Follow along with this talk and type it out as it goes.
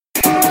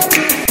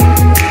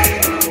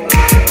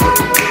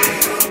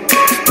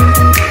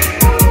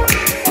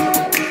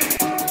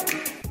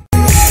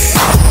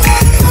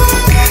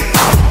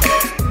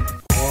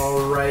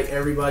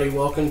everybody.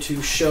 Welcome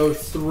to show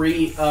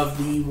 3 of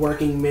the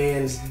Working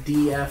Man's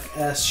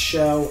DFS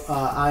show.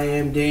 I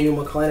am Daniel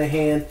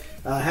McClanahan.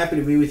 Happy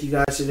to be with you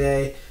guys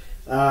today.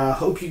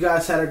 Hope you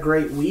guys had a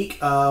great week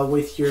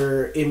with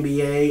your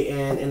NBA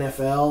and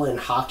NFL and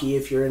hockey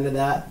if you're into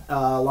that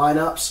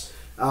lineups.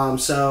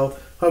 So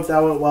hope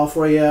that went well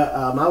for you.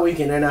 My week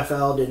in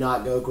NFL did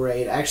not go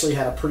great. I actually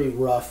had a pretty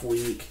rough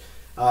week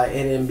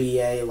in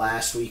NBA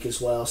last week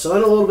as well. So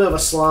in a little bit of a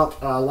slump.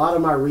 A lot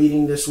of my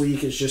reading this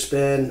week has just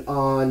been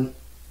on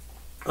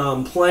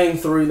playing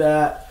through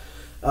that,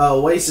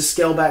 ways to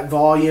scale back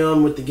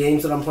volume with the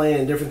games that I'm playing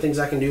and different things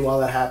I can do while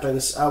that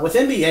happens. With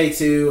NBA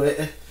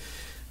too,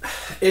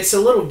 it's a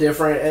little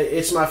different.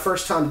 It's my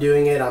first time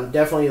doing it. I'm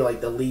definitely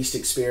like the least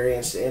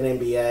experienced in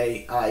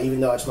NBA, even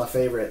though it's my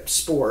favorite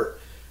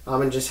sport,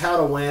 and just how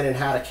to win and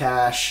how to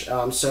cash.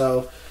 On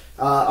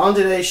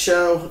today's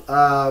show,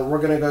 we're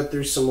going to go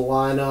through some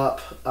lineup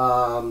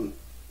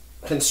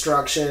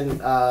construction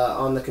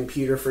on the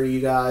computer for you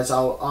guys.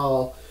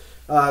 I'll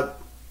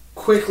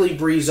quickly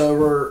breeze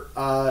over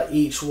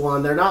each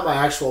one. They're not my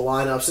actual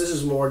lineups. This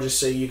is more just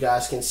so you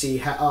guys can see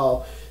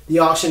how the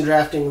auction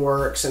drafting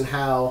works and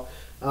how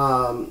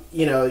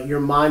your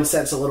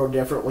mindset's a little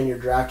different when you're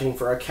drafting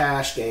for a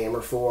cash game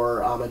or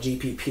for a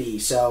GPP.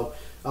 So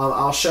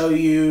I'll show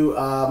you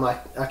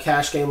a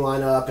cash game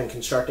lineup and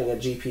constructing a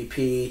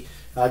GPP.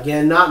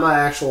 Again, not my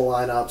actual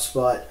lineups,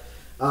 but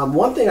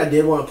one thing I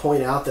did want to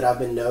point out that I've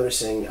been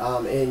noticing,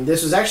 and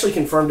this was actually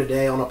confirmed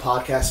today on a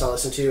podcast I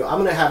listened to. I'm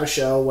going to have a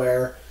show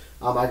where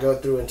I go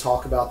through and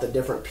talk about the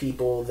different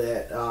people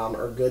that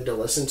are good to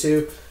listen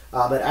to.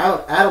 But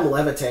Adam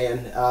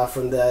Levitan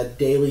from the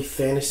Daily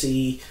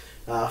Fantasy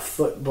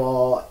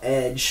Football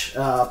Edge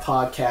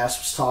podcast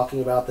was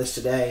talking about this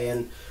today,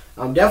 and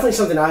definitely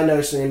something I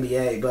noticed in the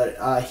NBA,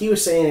 but he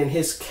was saying in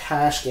his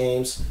cash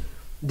games,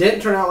 didn't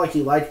turn out like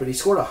he liked, but he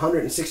scored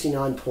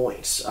 169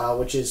 points,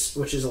 which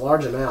is a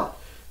large amount.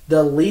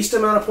 The least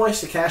amount of points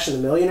to cash in the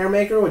Millionaire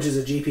Maker, which is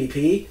a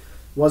GPP,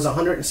 was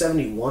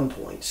 171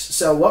 points.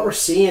 So what we're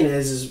seeing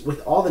is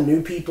with all the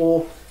new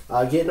people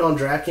getting on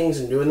DraftKings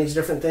and doing these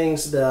different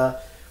things, the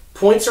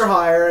points are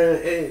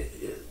higher,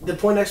 the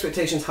point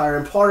expectation's higher,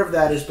 and part of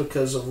that is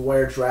because of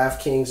where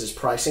DraftKings is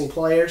pricing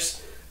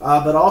players.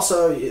 But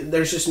also,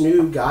 there's just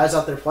new guys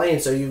out there playing.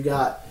 So you've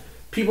got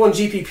people in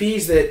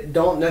GPPs that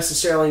don't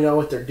necessarily know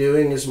what they're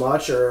doing as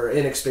much, or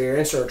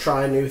inexperienced, or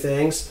trying new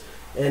things.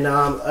 And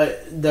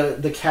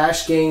the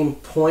cash game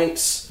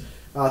points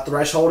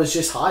threshold is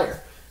just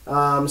higher.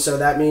 So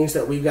that means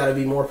that we've got to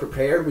be more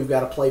prepared. We've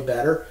got to play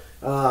better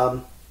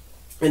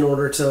in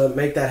order to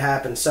make that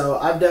happen. So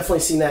I've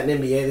definitely seen that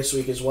in NBA this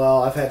week as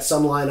well. I've had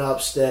some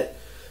lineups that,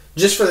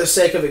 just for the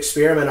sake of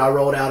experiment, I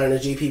rolled out in a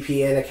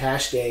GPP and a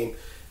cash game.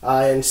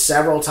 And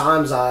several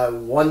times I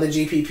won the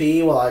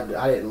GPP. Well,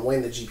 I didn't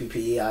win the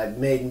GPP. I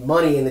made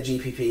money in the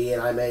GPP,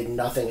 and I made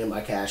nothing in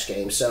my cash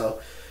game. So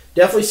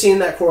definitely seeing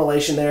that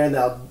correlation there, and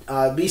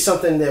that'll be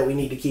something that we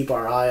need to keep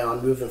our eye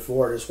on moving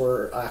forward as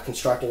we're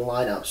constructing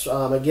lineups.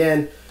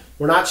 Again,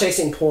 we're not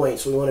chasing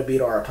points. We want to beat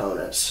our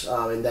opponents,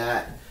 and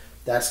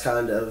that's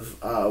kind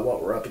of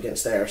what we're up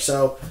against there.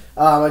 So,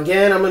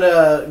 again, I'm going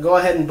to go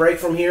ahead and break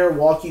from here,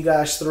 walk you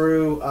guys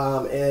through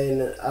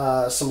in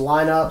some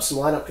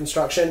lineup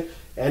construction,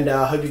 and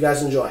hope you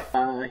guys enjoy.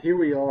 Here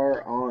we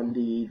are on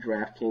the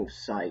DraftKings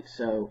site.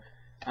 So,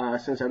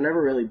 since I've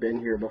never really been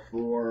here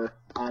before,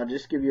 I'll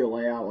just give you a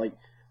layout. Like,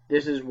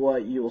 this is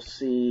what you'll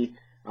see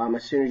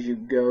as soon as you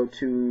go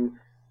to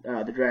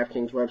the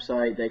DraftKings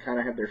website. They kind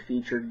of have their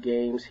featured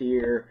games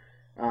here.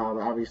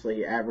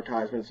 Obviously,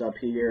 advertisements up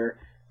here.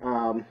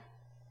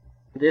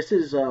 This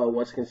is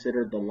what's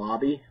considered the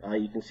lobby.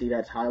 You can see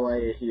that's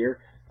highlighted here.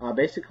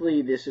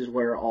 Basically, this is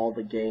where all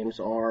the games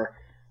are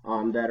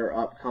that are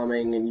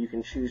upcoming, and you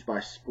can choose by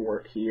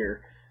sport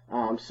here.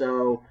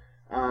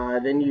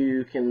 Then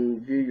you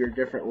can view your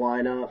different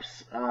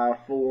lineups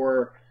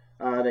for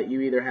that you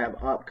either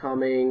have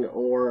upcoming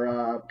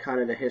or kind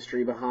of the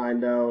history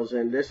behind those.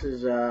 And this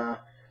is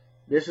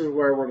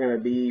where we're going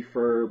to be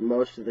for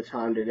most of the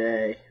time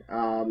today,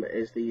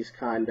 as these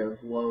kind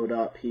of load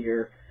up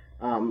here.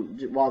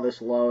 While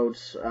this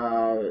loads,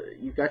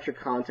 you've got your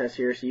contest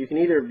here, so you can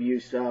either view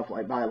stuff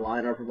like by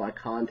lineup or by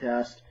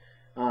contest.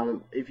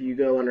 If you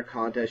go under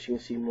contest, you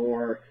can see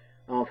more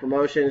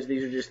promotions.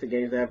 These are just the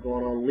games that have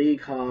going on.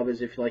 League Hub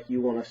is if like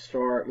you want to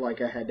start like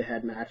a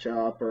head-to-head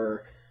matchup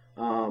or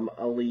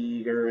a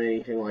league or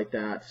anything like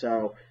that.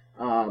 So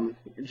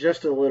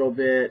just a little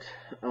bit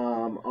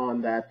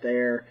on that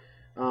there.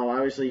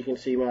 Obviously, you can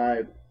see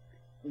my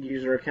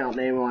user account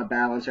name and my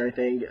balance,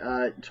 everything.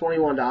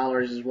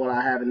 $21 is what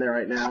I have in there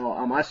right now.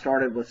 I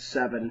started with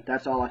 $7.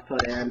 That's all I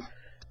put in.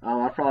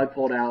 I probably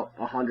pulled out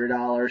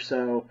 $100,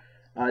 so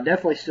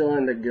definitely still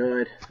in the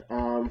good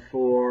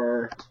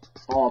for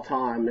all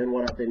time and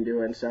what I've been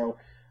doing. So,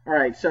 all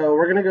right, so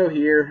we're gonna go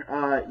here.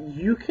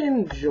 You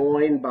can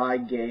join by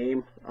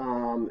game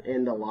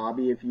in the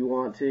lobby if you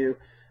want to.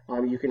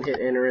 You can hit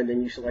enter and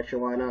then you select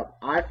your lineup.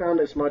 I found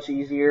this much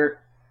easier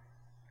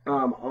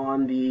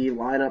on the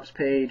lineups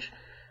page.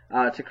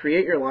 to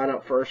create your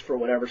lineup first for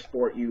whatever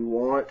sport you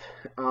want,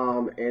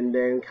 and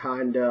then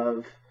kind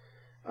of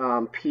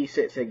piece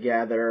it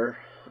together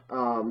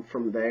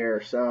from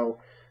there. So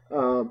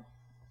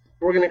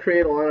we're going to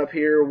create a lineup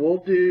here. We'll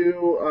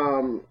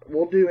do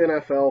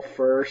NFL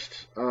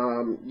first.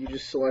 You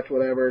just select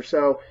whatever.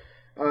 So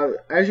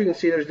as you can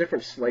see, there's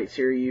different slates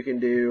here you can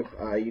do.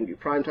 You can do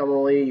primetime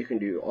only. You can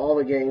do all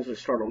the games which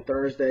start on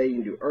Thursday. You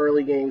can do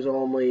early games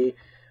only.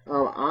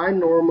 I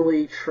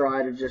normally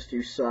try to just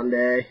do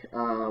Sunday.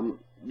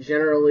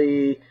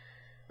 Generally,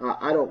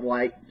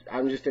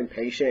 I'm just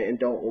impatient and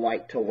don't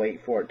like to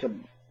wait for it to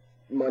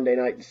Monday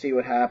night to see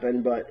what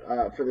happened. But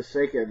for the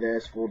sake of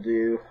this, we'll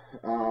do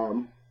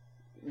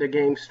the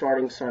game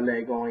starting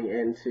Sunday going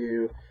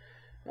into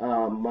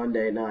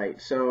Monday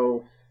night.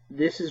 So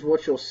this is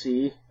what you'll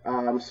see.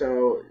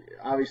 So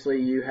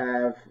obviously you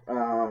have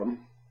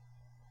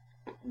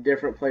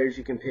different players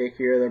you can pick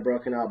here. They're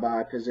broken out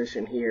by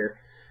position here.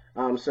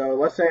 So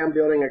let's say I'm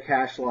building a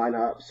cash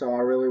lineup, so I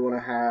really want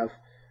to have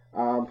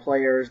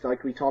players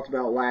like we talked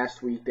about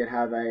last week that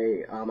have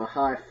a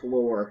high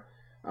floor.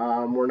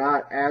 We're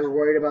not as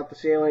worried about the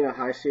ceiling. A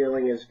high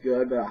ceiling is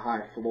good, but a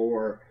high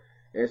floor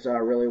is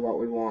really what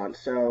we want.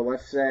 So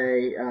let's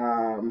say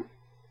I'm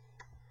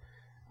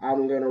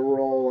going to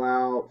roll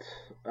out,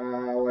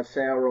 let's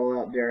say I'll roll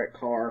out Derek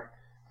Carr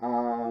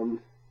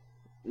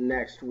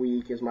next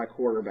week as my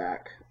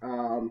quarterback.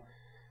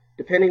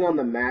 Depending on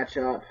the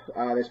matchup,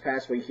 this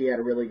past week he had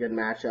a really good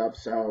matchup,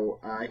 so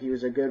he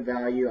was a good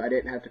value. I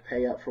didn't have to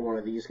pay up for one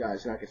of these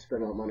guys, and I could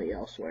spend my money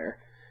elsewhere.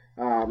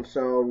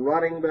 So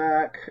running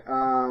back,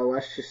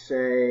 let's just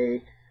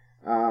say,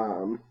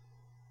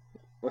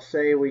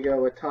 we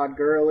go with Todd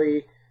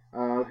Gurley,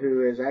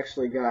 who has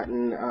actually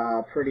gotten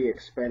pretty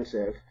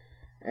expensive.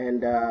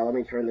 And let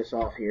me turn this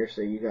off here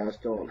so you guys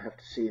don't have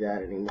to see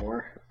that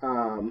anymore.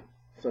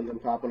 Something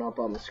popping up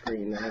on the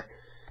screen there.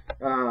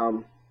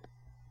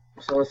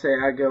 So let's say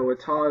I go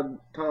with Todd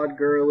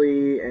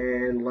Gurley,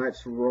 and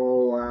let's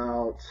roll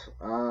out,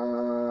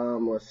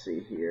 let's see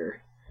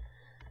here.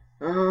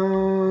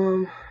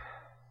 Let's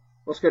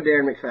go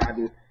Darren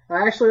McFadden.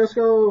 Actually, let's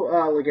go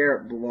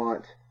LeGarrette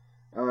Blount.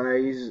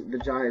 The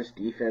Giants'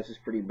 defense is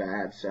pretty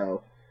bad,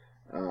 so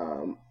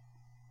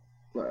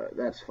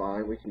that's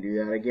fine. We can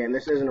do that. Again,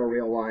 this isn't a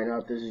real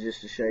lineup. This is just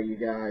to show you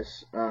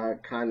guys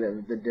kind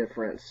of the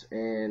difference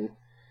in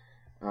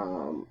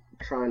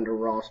trying to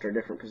roster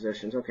different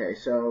positions. Okay,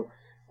 so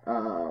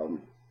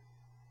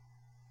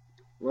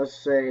let's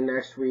say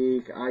next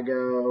week I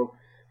go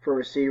for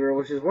receiver,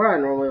 which is where I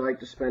normally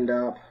like to spend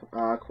up,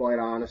 quite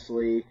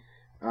honestly.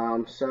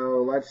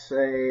 So let's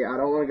say I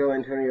don't want to go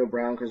Antonio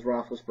Brown because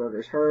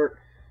Roethlisberger's hurt.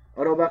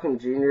 Odell Beckham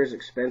Jr. is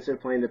expensive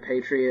playing the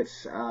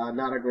Patriots.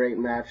 Not a great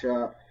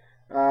matchup.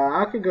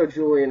 I could go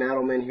Julian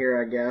Edelman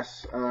here, I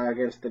guess,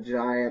 against the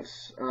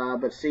Giants.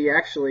 But see,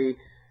 actually,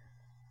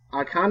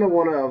 I kind of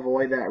want to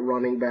avoid that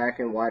running back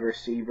and wide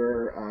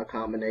receiver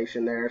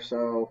combination there.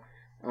 So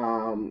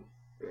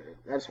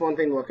that's one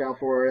thing to look out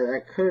for.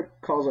 That could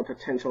cause a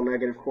potential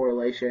negative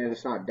correlation.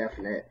 It's not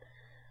definite,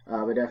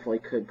 but definitely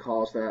could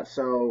cause that.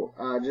 So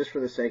just for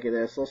the sake of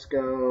this, let's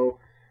go.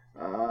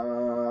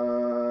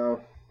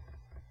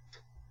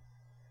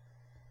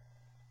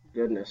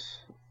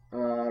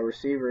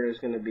 Receiver is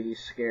going to be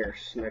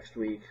scarce next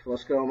week.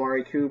 Let's go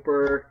Amari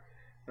Cooper.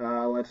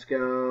 Let's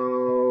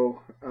go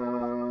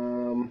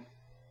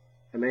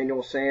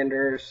Emmanuel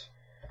Sanders.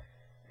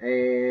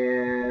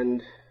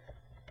 And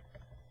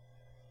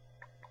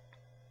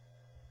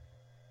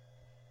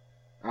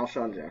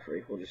Alshon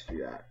Jeffrey. We'll just do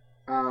that.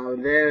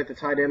 Then at the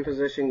tight end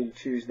position, you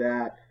choose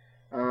that.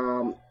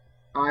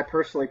 I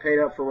personally paid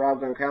up for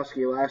Rob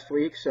Gronkowski last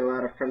week, so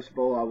out of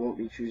principle, I won't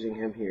be choosing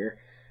him here.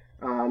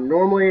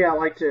 Normally, I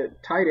like to,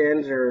 tight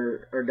ends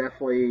are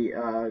definitely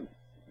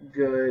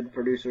good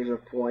producers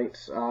of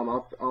points.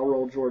 I'll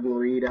roll Jordan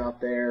Reed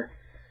out there.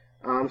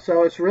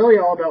 So it's really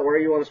all about where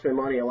you want to spend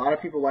money. A lot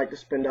of people like to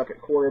spend up at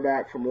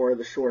quarterback for more of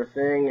the sure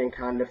thing and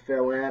kind of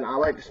fill in. I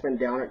like to spend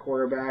down at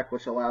quarterback,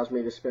 which allows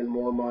me to spend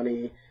more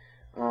money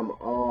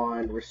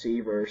on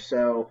receivers.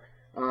 So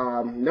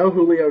no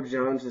Julio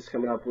Jones this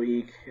coming up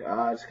week.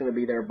 It's going to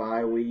be their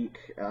bye week.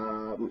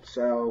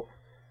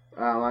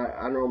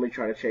 I normally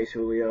try to chase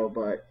Julio,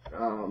 but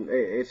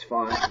it's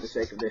fine for the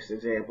sake of this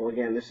example.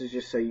 Again, this is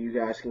just so you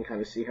guys can kind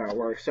of see how it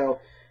works. So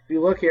if you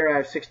look here, I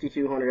have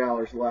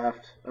 $6,200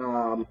 left.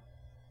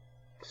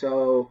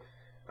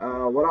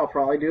 What I'll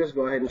probably do is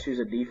go ahead and choose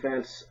a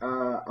defense.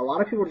 A lot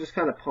of people just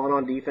kind of punt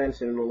on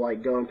defense and will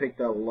like go and pick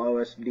the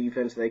lowest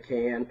defense they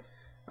can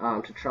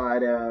to try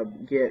to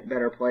get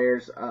better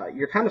players.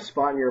 You're kind of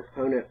spotting your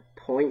opponent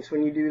points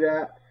when you do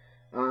that.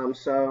 I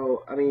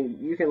mean,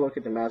 you can look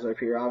at the matchup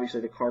here. Obviously,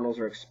 the Cardinals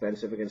are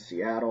expensive against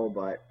Seattle,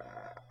 but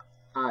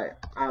I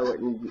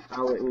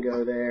wouldn't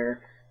go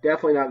there.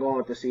 Definitely not going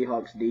with the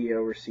Seahawks D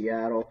over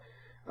Seattle.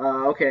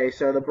 Okay,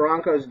 so the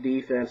Broncos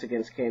defense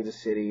against Kansas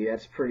City.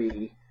 That's a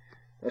pretty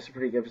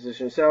good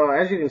position. So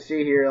as you can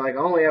see here, like I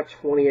only have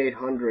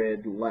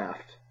 2,800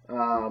 left.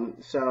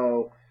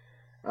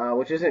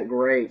 Which isn't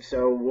great.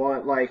 So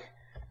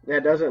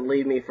that doesn't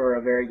leave me for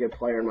a very good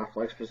player in my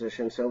flex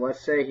position. So let's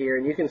say here,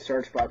 and you can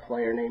search by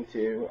player name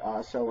too.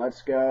 So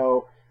let's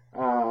go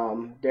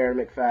Darren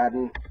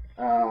McFadden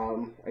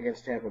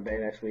against Tampa Bay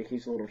next week.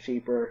 He's a little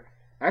cheaper.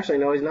 Actually,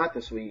 no, he's not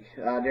this week.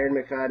 Darren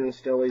McFadden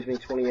still leaves me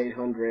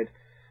 2,800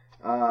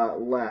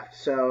 left.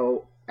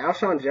 So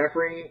Alshon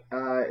Jeffrey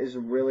is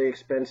really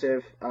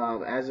expensive,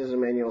 as is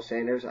Emmanuel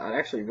Sanders. I'd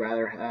actually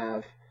rather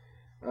have.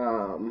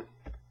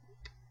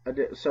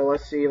 So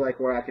let's see like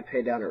where I could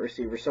pay down at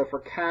receiver. So for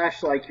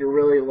cash, like you're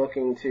really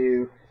looking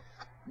to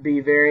be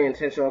very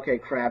intentional. Okay,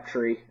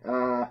 Crabtree.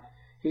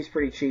 He's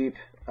pretty cheap.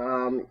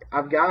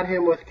 I've got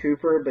him with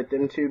Cooper, but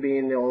them two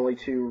being the only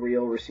two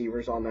real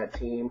receivers on that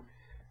team,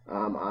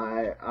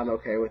 I'm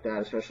okay with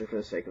that, especially for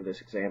the sake of this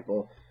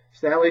example.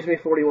 So that leaves me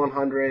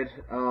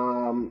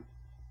 4,100.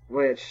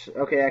 Which,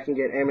 okay, I can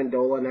get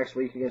Amendola next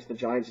week against the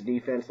Giants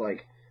defense.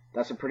 Like,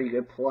 that's a pretty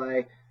good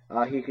play.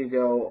 He could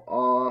go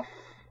off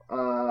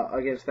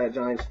against that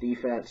Giants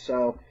defense.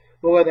 So,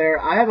 we'll go there.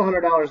 I have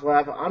 $100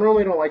 left. I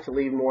normally don't like to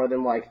leave more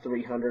than, like,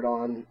 300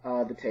 on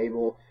the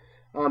table.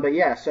 But,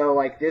 yeah, so,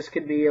 like, this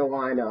could be a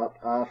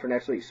lineup for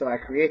next week. So, I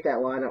create that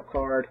lineup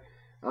card.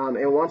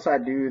 And once I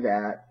do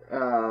that,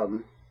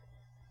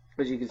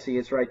 as you can see,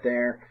 it's right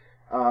there.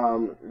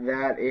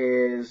 That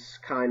is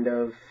kind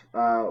of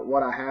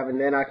what I have,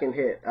 and then I can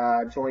hit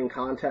join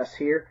contest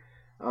here,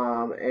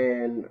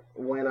 and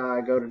when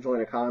I go to join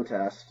a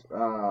contest,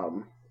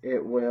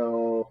 it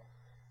will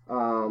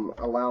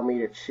allow me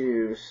to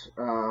choose,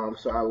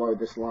 so I load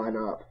this line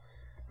up,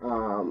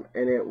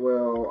 and it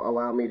will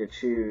allow me to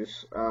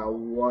choose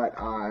what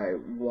I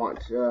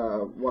want to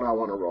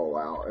roll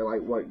out, or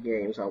like what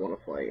games I want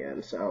to play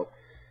in. So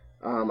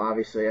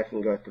obviously I can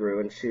go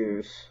through and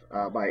choose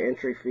by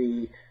entry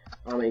fee,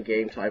 on a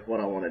game type,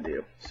 what I want to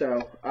do.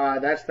 So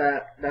that's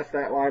that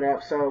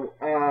lineup. So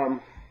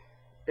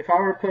if I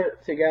were to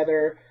put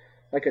together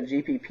like a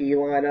GPP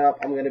lineup,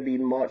 I'm going to be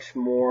much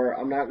more.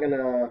 I'm not going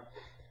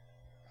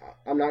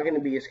to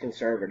be as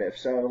conservative.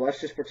 So let's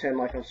just pretend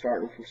like I'm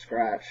starting from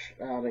scratch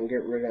and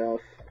get rid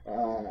of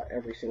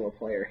every single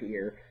player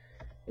here.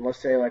 And let's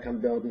say like I'm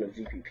building a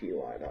GPP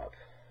lineup.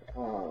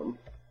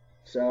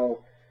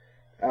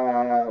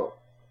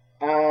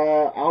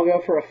 I'll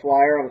go for a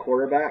flyer on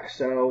quarterback.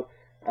 So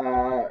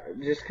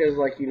just because,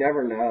 like, you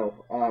never know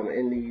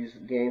in these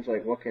games,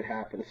 like, what could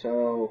happen.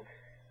 So,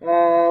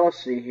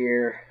 let's see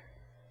here.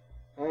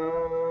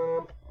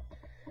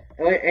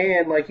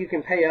 And, like, you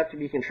can pay up to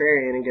be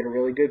contrarian and get a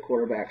really good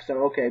quarterback.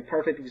 So, okay,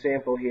 perfect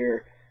example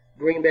here.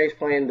 Green Bay's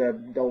playing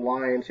the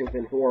Lions, who've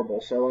been horrible.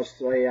 So, let's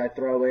say I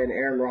throw in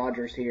Aaron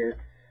Rodgers here.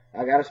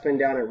 I got to spin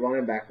down at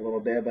running back a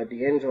little bit, but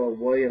D'Angelo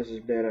Williams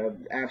has been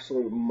an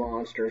absolute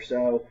monster.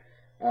 So,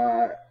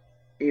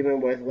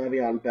 even with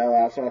Le'Veon Bell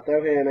out. So I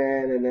throw him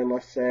in, and then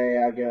let's say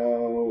I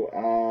go,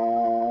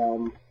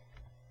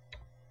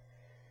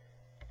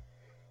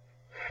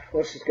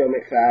 let's just go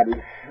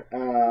McFadden,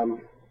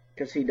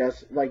 because he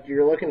does, like,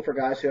 you're looking for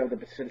guys who have the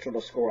potential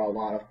to score a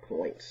lot of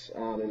points,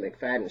 and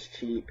McFadden's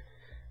cheap,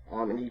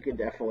 and he could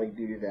definitely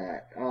do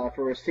that.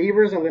 For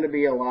receivers, I'm going to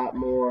be a lot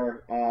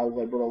more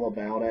liberal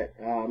about it.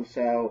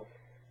 So,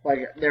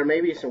 like, there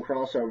may be some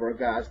crossover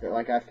guys that,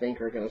 like, I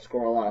think are going to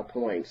score a lot of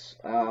points.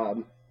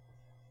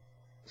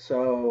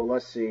 So,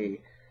 let's see.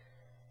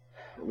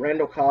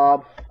 Randall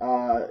Cobb,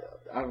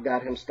 I've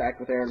got him stacked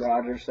with Aaron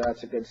Rodgers, so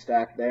that's a good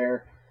stack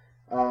there.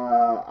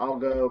 I'll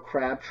go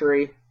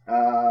Crabtree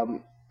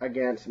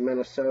against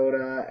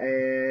Minnesota,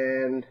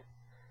 and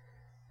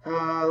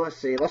let's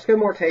see. Let's go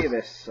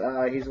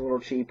Martavis. He's a little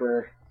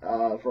cheaper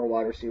for a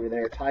wide receiver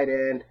there. Tight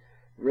end,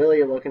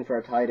 really looking for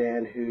a tight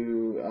end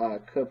who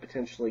could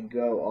potentially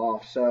go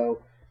off.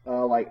 So,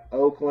 like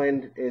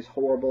Oakland is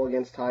horrible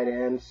against tight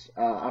ends.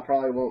 I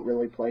probably won't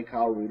really play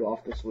Kyle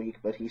Rudolph this week,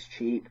 but he's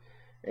cheap.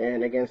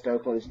 And against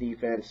Oakland's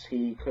defense,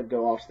 he could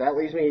go off. So that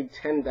leaves me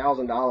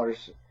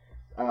 $10,000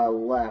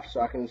 left.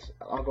 So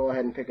I'll go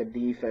ahead and pick a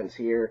defense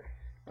here.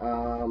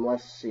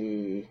 Let's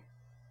see.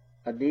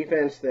 A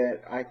defense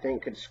that I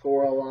think could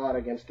score a lot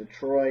against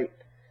Detroit.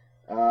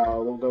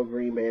 We'll go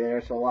Green Bay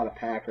there. So a lot of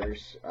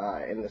Packers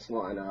in this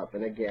lineup.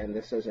 And again,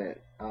 this isn't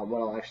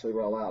what I'll actually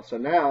roll out. So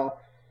now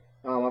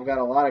I've got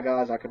a lot of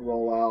guys I could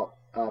roll out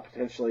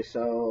potentially.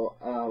 So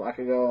I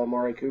could go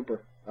Amari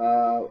Cooper.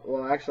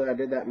 Well, actually, I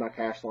did that in my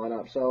cash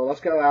lineup. So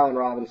let's go Allen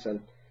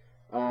Robinson.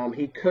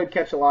 He could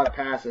catch a lot of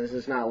passes.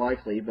 It's not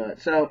likely,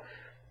 but so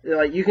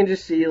like you can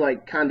just see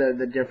like kind of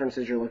the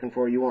differences you're looking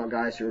for. You want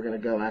guys who are going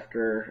to go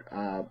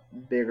after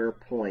bigger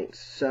points.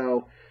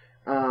 So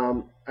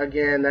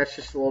again, that's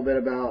just a little bit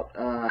about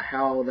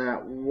how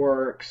that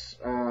works.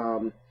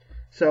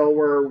 So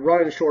we're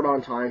running short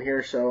on time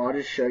here, so I'll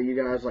just show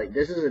you guys, like,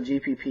 this is a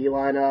GPP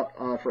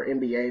lineup for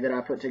NBA that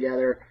I put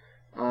together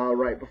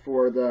right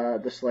before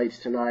the slates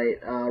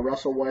tonight.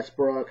 Russell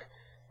Westbrook,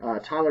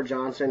 Tyler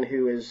Johnson,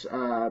 who is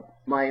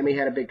Miami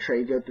had a big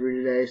trade go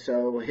through today,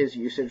 so his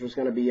usage was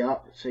going to be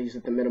up, so he's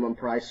at the minimum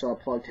price, so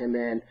I plugged him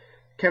in.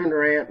 Kevin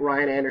Durant,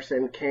 Ryan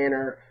Anderson,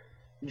 Canner,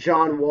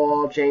 John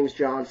Wall, James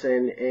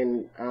Johnson,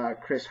 and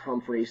Chris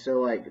Humphrey.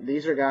 So like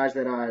these are guys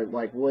that I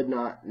like would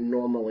not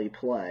normally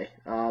play,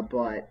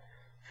 but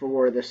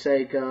for the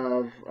sake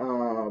of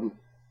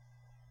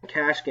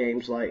cash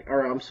games, for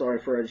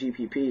a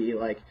GPP,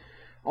 like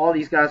all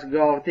these guys could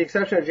go, with the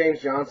exception of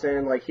James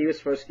Johnson. Like he was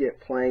supposed to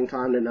get playing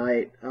time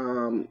tonight,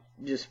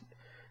 just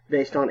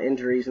based on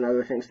injuries and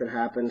other things that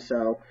happened.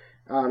 So.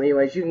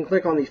 Anyways, you can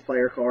click on these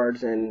player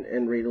cards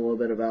and read a little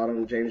bit about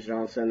him. James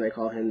Johnson, they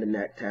call him the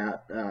neck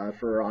tap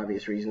for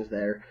obvious reasons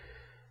there.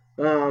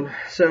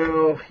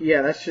 So,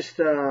 yeah, that's just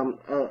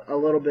a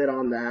little bit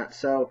on that.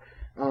 So,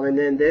 and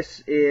then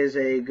this is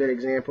a good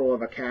example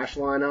of a cash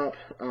lineup.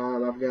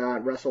 I've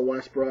got Russell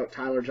Westbrook,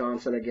 Tyler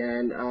Johnson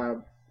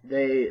again.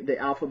 The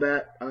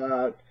alphabet,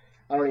 I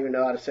don't even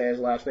know how to say his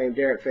last name,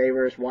 Derek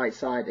Favors,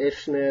 Whiteside,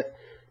 Ish Smith,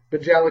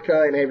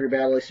 Bajelica, and Avery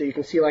Bradley. So you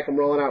can see like I'm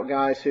rolling out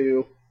guys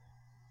who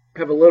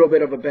have a little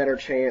bit of a better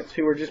chance,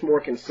 who are just more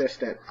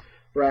consistent,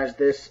 whereas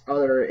this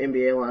other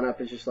NBA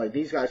lineup is just like,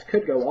 these guys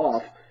could go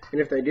off,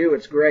 and if they do,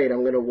 it's great, I'm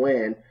going to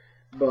win,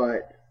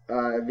 but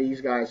these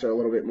guys are a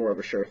little bit more of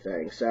a sure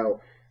thing.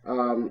 So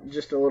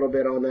just a little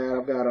bit on that.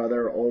 I've got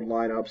other old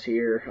lineups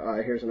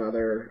here. Here's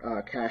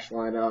another cash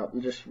lineup.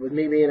 Just with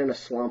me being in a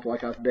slump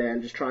like I've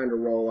been, just trying to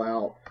roll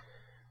out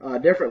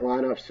different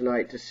lineups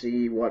tonight to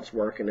see what's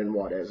working and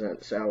what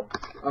isn't. So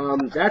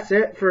that's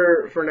it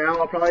for now.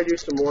 I'll probably do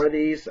some more of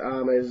these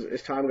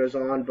as time goes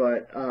on,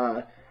 but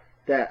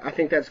I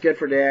think that's good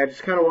for today. I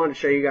just kind of wanted to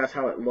show you guys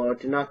how it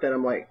looked. Not that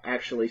I'm like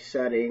actually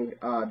setting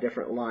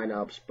different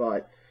lineups,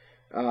 but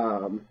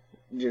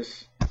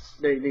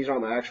these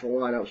aren't my actual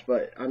lineups,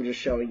 but I'm just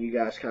showing you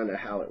guys kind of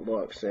how it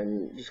looks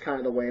and just kind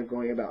of the way of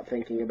going about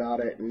thinking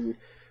about it. And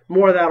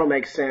more of that will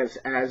make sense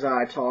as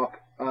I talk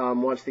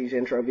once these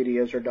intro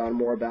videos are done,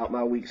 more about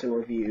my weeks in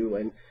review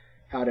and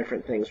how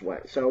different things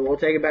went. So we'll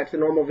take it back to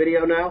the normal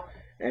video now,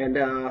 and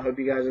hope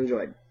you guys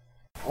enjoyed.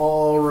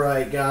 All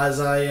right,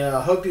 guys,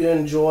 I hope you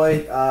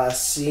enjoyed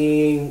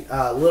seeing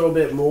a little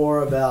bit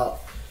more about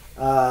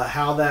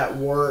how that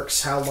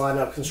works, how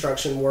lineup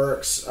construction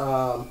works.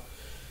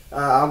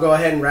 I'll go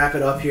ahead and wrap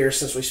it up here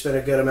since we spent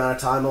a good amount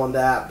of time on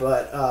that,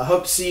 but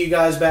hope to see you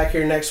guys back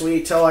here next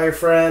week. Tell all your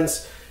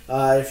friends.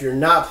 If you're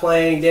not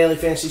playing daily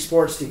fantasy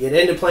sports, to get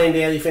into playing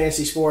daily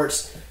fantasy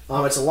sports.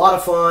 It's a lot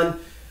of fun.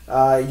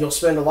 You'll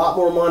spend a lot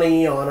more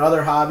money on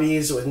other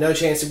hobbies with no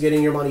chance of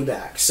getting your money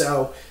back.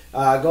 So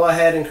go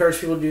ahead and encourage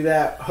people to do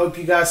that. Hope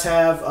you guys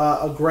have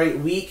a great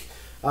week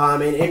in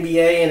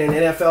NBA and in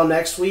NFL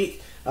next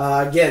week.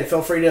 Again,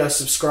 feel free to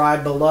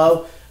subscribe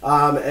below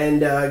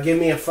and give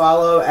me a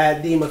follow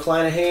at D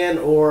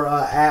McClanahan or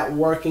at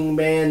Working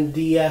Man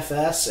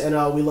DFS.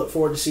 And we look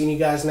forward to seeing you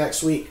guys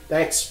next week.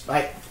 Thanks.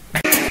 Bye.